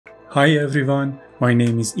Hi everyone, my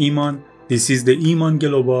name is Iman. This is the Iman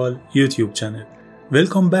Global YouTube channel.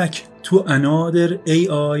 Welcome back to another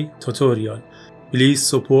AI tutorial. Please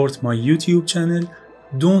support my YouTube channel.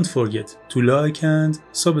 Don't forget to like and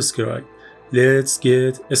subscribe. Let's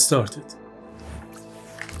get started.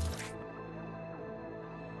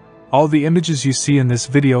 All the images you see in this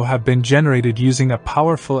video have been generated using a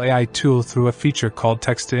powerful AI tool through a feature called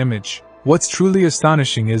text-to-image. What's truly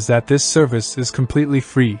astonishing is that this service is completely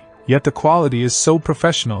free, yet the quality is so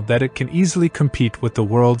professional that it can easily compete with the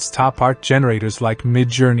world's top art generators like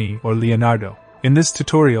Midjourney or Leonardo. In this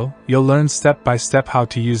tutorial, you'll learn step by step how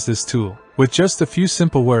to use this tool. With just a few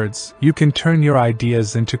simple words, you can turn your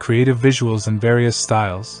ideas into creative visuals in various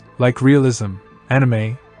styles, like realism,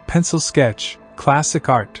 anime, pencil sketch, classic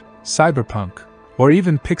art, cyberpunk, or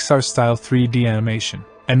even Pixar-style 3D animation.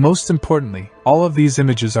 And most importantly, all of these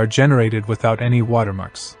images are generated without any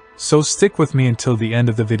watermarks. So stick with me until the end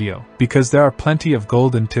of the video, because there are plenty of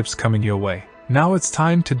golden tips coming your way. Now it's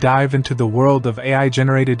time to dive into the world of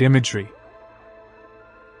AI-generated imagery.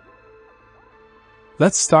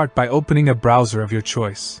 Let's start by opening a browser of your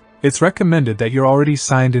choice. It's recommended that you're already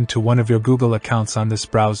signed into one of your Google accounts on this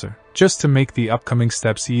browser, just to make the upcoming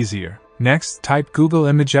steps easier. Next, type Google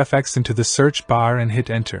ImageFX into the search bar and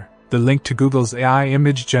hit enter. The link to Google's AI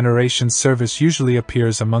image generation service usually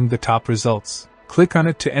appears among the top results. Click on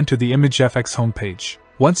it to enter the ImageFX homepage.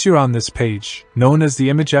 Once you're on this page, known as the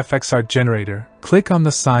ImageFX Art Generator, click on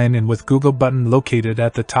the Sign In with Google button located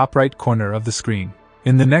at the top right corner of the screen.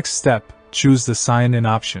 In the next step, choose the Sign In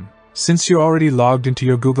option. Since you're already logged into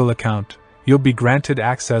your Google account, you'll be granted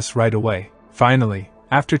access right away. Finally,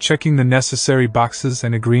 after checking the necessary boxes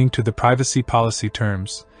and agreeing to the privacy policy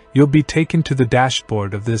terms, you'll be taken to the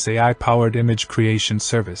dashboard of this AI-powered image creation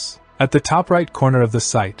service. At the top right corner of the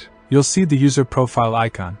site, you'll see the user profile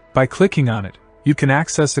icon. By clicking on it, you can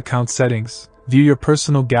access account settings, view your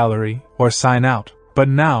personal gallery, or sign out. But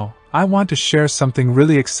now, I want to share something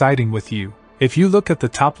really exciting with you. If you look at the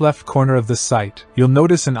top left corner of the site, you'll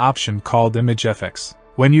notice an option called ImageFX.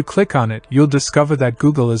 When you click on it, you'll discover that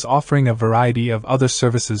Google is offering a variety of other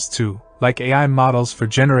services too, like AI models for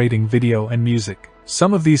generating video and music.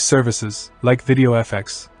 Some of these services, like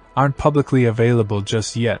VideoFX, aren't publicly available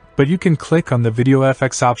just yet, but you can click on the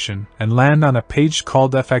VideoFX option and land on a page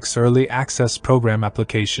called FX Early Access Program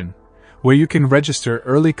Application, where you can register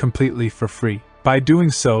early completely for free. By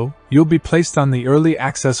doing so, you'll be placed on the early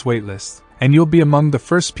access waitlist, and you'll be among the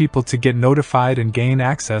first people to get notified and gain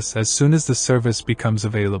access as soon as the service becomes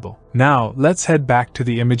available. Now, let's head back to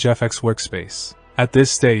the ImageFX workspace. At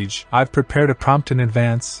this stage, I've prepared a prompt in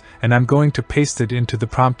advance, and I'm going to paste it into the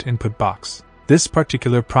prompt input box. This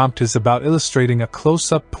particular prompt is about illustrating a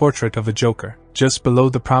close-up portrait of a Joker. Just below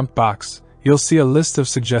the prompt box, you'll see a list of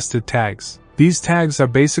suggested tags. These tags are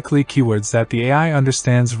basically keywords that the AI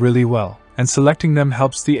understands really well, and selecting them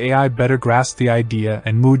helps the AI better grasp the idea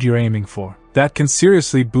and mood you're aiming for. That can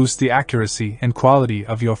seriously boost the accuracy and quality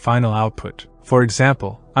of your final output. For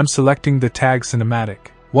example, I'm selecting the tag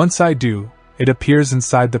cinematic. Once I do, it appears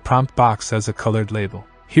inside the prompt box as a colored label.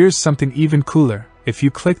 Here's something even cooler. If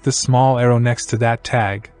you click the small arrow next to that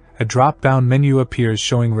tag, a drop-down menu appears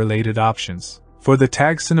showing related options. For the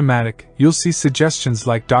tag cinematic, you'll see suggestions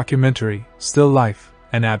like documentary, still life,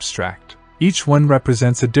 and abstract. Each one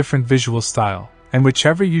represents a different visual style, and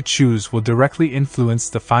whichever you choose will directly influence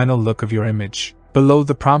the final look of your image. Below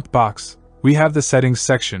the prompt box, we have the settings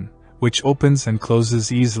section, which opens and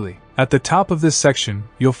closes easily. At the top of this section,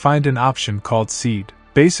 you'll find an option called Seed.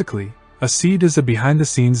 Basically, a seed is a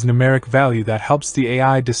behind-the-scenes numeric value that helps the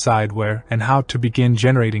AI decide where and how to begin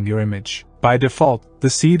generating your image. By default, the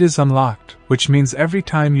seed is unlocked, which means every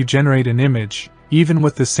time you generate an image, even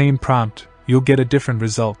with the same prompt, you'll get a different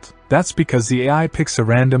result. That's because the AI picks a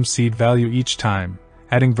random seed value each time,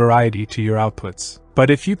 adding variety to your outputs.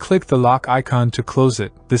 But if you click the lock icon to close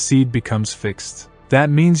it, the seed becomes fixed.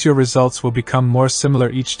 That means your results will become more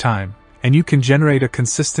similar each time, and you can generate a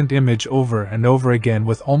consistent image over and over again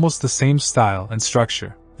with almost the same style and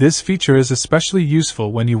structure. This feature is especially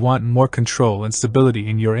useful when you want more control and stability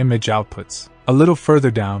in your image outputs. A little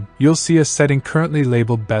further down, you'll see a setting currently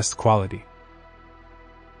labeled Best Quality.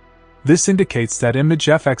 This indicates that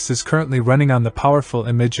ImageFX is currently running on the powerful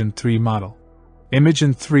Imagen 3 model.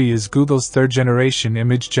 Imagen 3 is Google's third-generation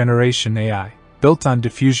image generation AI, built on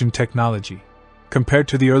diffusion technology. Compared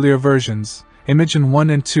to the earlier versions, Imagen 1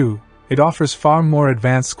 and 2, it offers far more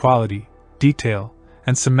advanced quality, detail,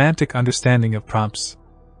 and semantic understanding of prompts.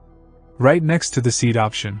 Right next to the seed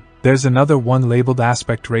option, there's another one labeled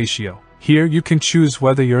aspect ratio. Here you can choose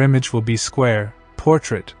whether your image will be square,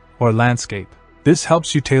 portrait, or landscape. This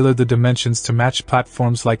helps you tailor the dimensions to match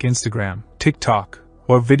platforms like Instagram, TikTok,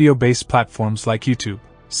 or video-based platforms like YouTube.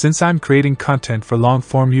 Since I'm creating content for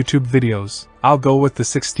long-form YouTube videos, I'll go with the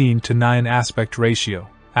 16:9 aspect ratio.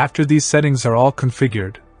 After these settings are all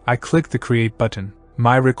configured, I click the Create button.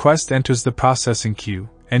 My request enters the processing queue,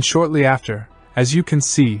 and shortly after, as you can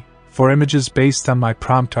see, 4 images based on my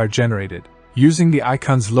prompt are generated. Using the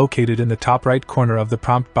icons located in the top right corner of the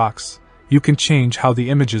prompt box, you can change how the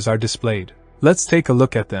images are displayed. Let's take a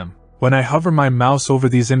look at them. When I hover my mouse over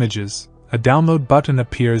these images, a download button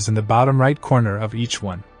appears in the bottom right corner of each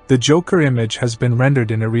one. The Joker image has been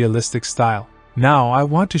rendered in a realistic style. Now I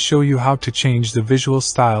want to show you how to change the visual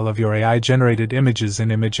style of your AI-generated images in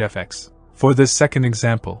ImageFX. For this second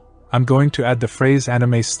example, I'm going to add the phrase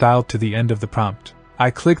anime style to the end of the prompt.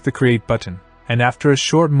 I click the Create button, and after a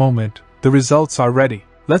short moment, the results are ready.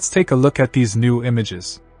 Let's take a look at these new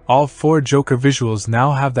images. All 4 Joker visuals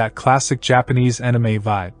now have that classic Japanese anime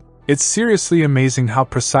vibe. It's seriously amazing how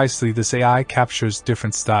precisely this AI captures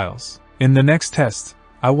different styles. In the next test,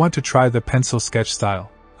 I want to try the pencil sketch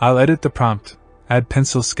style. I'll edit the prompt, add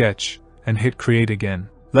pencil sketch, and hit Create again.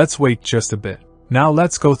 Let's wait just a bit. Now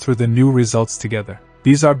let's go through the new results together.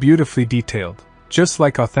 These are beautifully detailed, just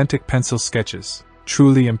like authentic pencil sketches.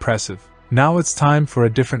 Truly impressive. Now it's time for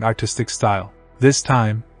a different artistic style. This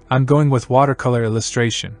time, I'm going with watercolor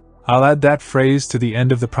illustration. I'll add that phrase to the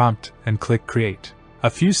end of the prompt and click Create. A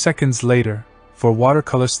few seconds later, 4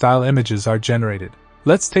 watercolor style images are generated.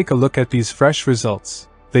 Let's take a look at these fresh results.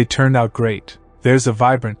 They turned out great. There's a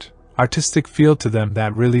vibrant, artistic feel to them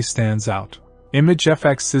that really stands out.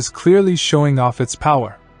 ImageFX is clearly showing off its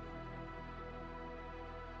power.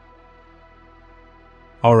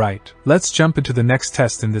 Alright, let's jump into the next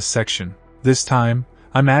test in this section. This time,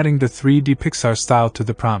 I'm adding the 3D Pixar style to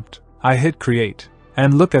the prompt. I hit Create.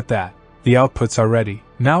 And look at that. The outputs are ready.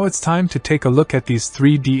 Now it's time to take a look at these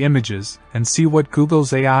 3D images and see what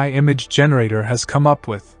Google's AI image generator has come up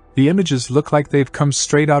with. The images look like they've come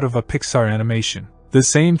straight out of a Pixar animation. The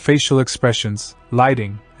same facial expressions,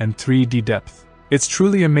 lighting, and 3D depth. It's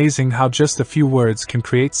truly amazing how just a few words can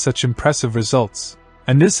create such impressive results.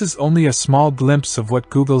 And this is only a small glimpse of what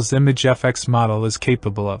Google's ImageFX model is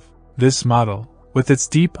capable of. This model, with its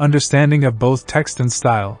deep understanding of both text and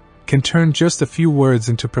style, can turn just a few words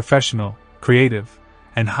into professional, creative,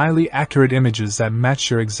 and highly accurate images that match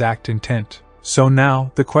your exact intent. So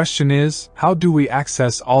now, the question is, how do we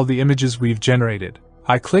access all the images we've generated?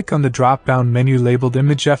 I click on the drop-down menu labeled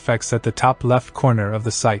ImageFX at the top left corner of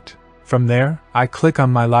the site. From there, I click on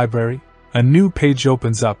My Library. A new page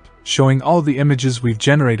opens up, showing all the images we've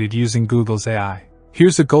generated using Google's AI.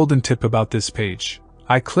 Here's a golden tip about this page.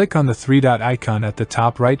 I click on the 3-dot icon at the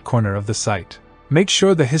top right corner of the site. Make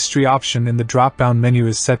sure the History option in the drop-down menu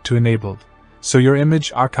is set to Enabled, so your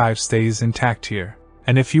image archive stays intact here.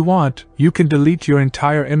 And if you want, you can delete your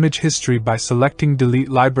entire image history by selecting Delete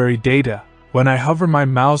Library Data. When I hover my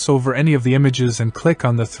mouse over any of the images and click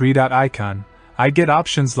on the 3-dot icon, I get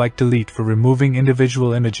options like Delete for removing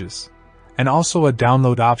individual images, and also a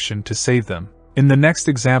download option to save them. In the next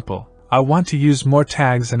example, I want to use more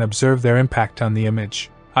tags and observe their impact on the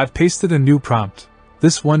image. I've pasted a new prompt.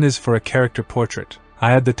 This one is for a character portrait.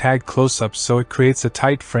 I add the tag close-up so it creates a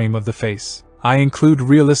tight frame of the face. I include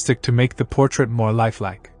realistic to make the portrait more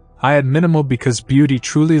lifelike. I add minimal because beauty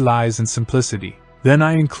truly lies in simplicity. Then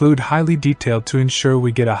I include highly detailed to ensure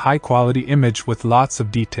we get a high-quality image with lots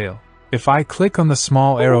of detail. If I click on the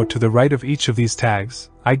small arrow to the right of each of these tags,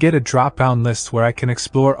 I get a drop-down list where I can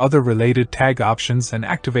explore other related tag options and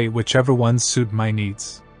activate whichever ones suit my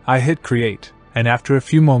needs. I hit Create, and after a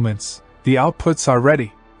few moments, the outputs are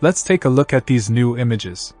ready. Let's take a look at these new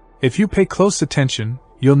images. If you pay close attention,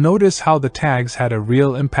 you'll notice how the tags had a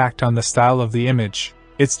real impact on the style of the image.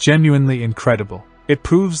 It's genuinely incredible. It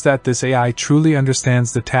proves that this AI truly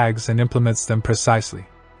understands the tags and implements them precisely.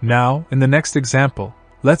 Now, in the next example,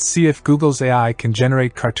 let's see if Google's AI can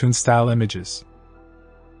generate cartoon-style images.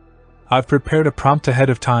 I've prepared a prompt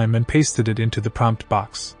ahead of time and pasted it into the prompt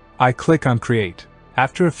box. I click on Create.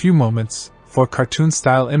 After a few moments, 4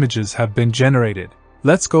 cartoon-style images have been generated.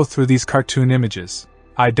 Let's go through these cartoon images.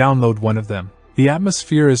 I download one of them. The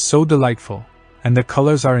atmosphere is so delightful, and the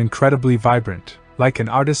colors are incredibly vibrant, like an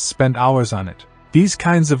artist spent hours on it. These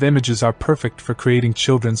kinds of images are perfect for creating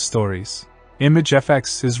children's stories.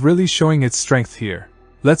 ImageFX is really showing its strength here.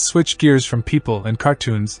 Let's switch gears from people and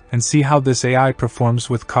cartoons and see how this AI performs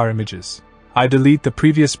with car images. I delete the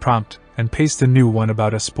previous prompt and paste a new one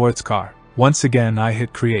about a sports car. Once again I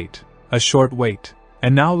hit Create. A short wait.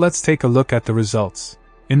 And now let's take a look at the results.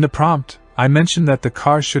 In the prompt, I mentioned that the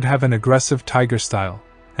car should have an aggressive tiger style,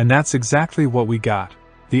 and that's exactly what we got.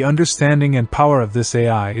 The understanding and power of this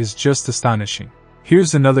AI is just astonishing.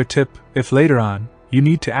 Here's another tip: if later on, you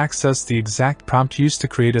need to access the exact prompt used to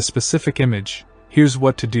create a specific image, here's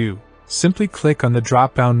what to do. Simply click on the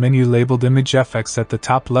drop-down menu labeled ImageFX at the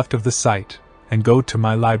top left of the site, and go to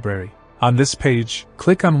My Library. On this page,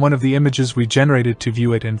 click on one of the images we generated to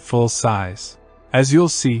view it in full size. As you'll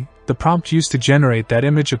see, the prompt used to generate that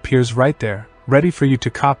image appears right there, ready for you to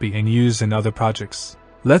copy and use in other projects.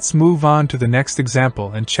 Let's move on to the next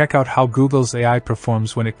example and check out how Google's AI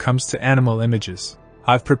performs when it comes to animal images.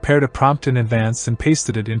 I've prepared a prompt in advance and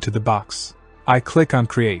pasted it into the box. I click on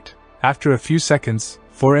Create. After a few seconds,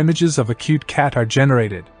 4 images of a cute cat are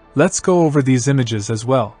generated. Let's go over these images as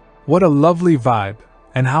well. What a lovely vibe,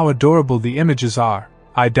 and how adorable the images are.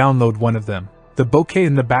 I download one of them. The bokeh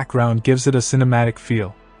in the background gives it a cinematic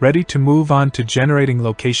feel. Ready to move on to generating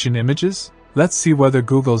location images? Let's see whether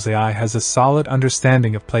Google's AI has a solid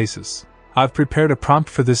understanding of places. I've prepared a prompt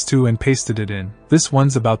for this too and pasted it in. This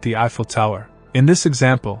one's about the Eiffel Tower. In this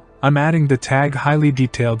example, I'm adding the tag highly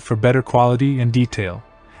detailed for better quality and detail,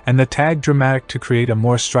 and the tag dramatic to create a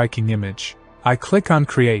more striking image. I click on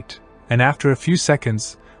Create, and after a few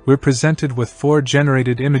seconds, we're presented with 4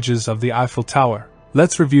 generated images of the Eiffel Tower.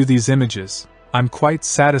 Let's review these images. I'm quite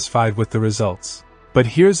satisfied with the results. But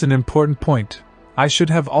here's an important point. I should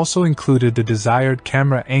have also included the desired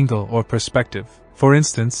camera angle or perspective. For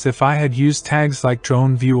instance, if I had used tags like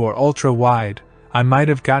drone view or ultra wide, I might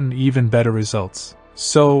have gotten even better results.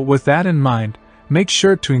 So, with that in mind, make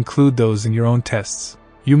sure to include those in your own tests.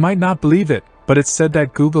 You might not believe it, but it's said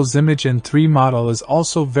that Google's Image N3 model is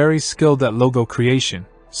also very skilled at logo creation.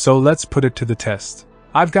 So let's put it to the test.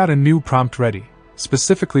 I've got a new prompt ready,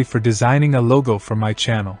 specifically for designing a logo for my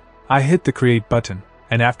channel. I hit the Create button,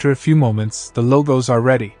 and after a few moments, the logos are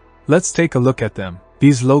ready. Let's take a look at them.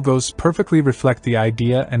 These logos perfectly reflect the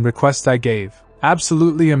idea and request I gave.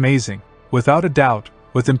 Absolutely amazing. Without a doubt,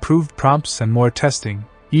 with improved prompts and more testing,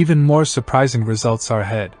 even more surprising results are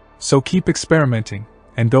ahead. So keep experimenting,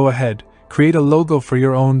 and go ahead, create a logo for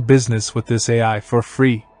your own business with this AI for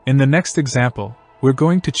free. In the next example, we're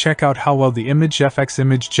going to check out how well the ImageFX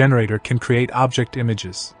image generator can create object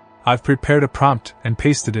images. I've prepared a prompt and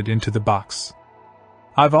pasted it into the box.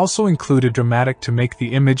 I've also included dramatic to make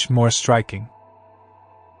the image more striking.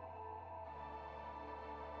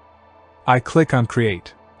 I click on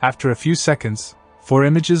Create. After a few seconds, 4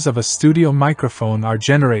 images of a studio microphone are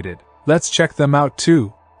generated. Let's check them out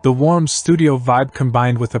too. The warm studio vibe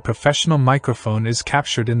combined with a professional microphone is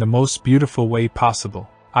captured in the most beautiful way possible.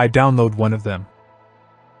 I download one of them.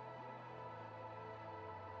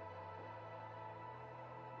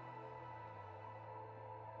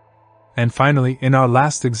 And finally, in our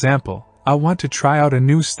last example, I want to try out a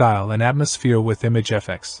new style and atmosphere with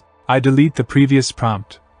ImageFX. I delete the previous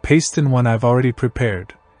prompt, paste in one I've already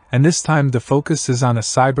prepared, and this time the focus is on a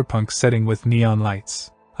cyberpunk setting with neon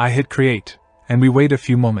lights. I hit Create, and we wait a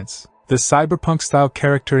few moments. The cyberpunk style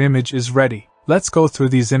character image is ready. Let's go through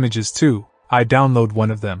these images too. I download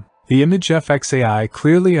one of them. The ImageFX AI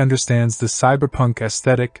clearly understands the cyberpunk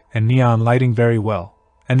aesthetic and neon lighting very well,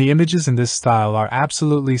 and the images in this style are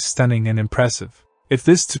absolutely stunning and impressive. If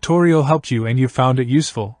this tutorial helped you and you found it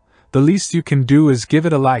useful, the least you can do is give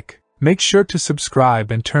it a like. Make sure to subscribe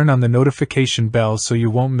and turn on the notification bell so you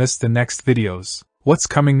won't miss the next videos. What's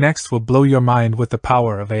coming next will blow your mind with the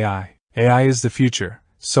power of AI. AI is the future,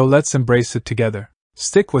 so let's embrace it together.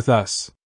 Stick with us.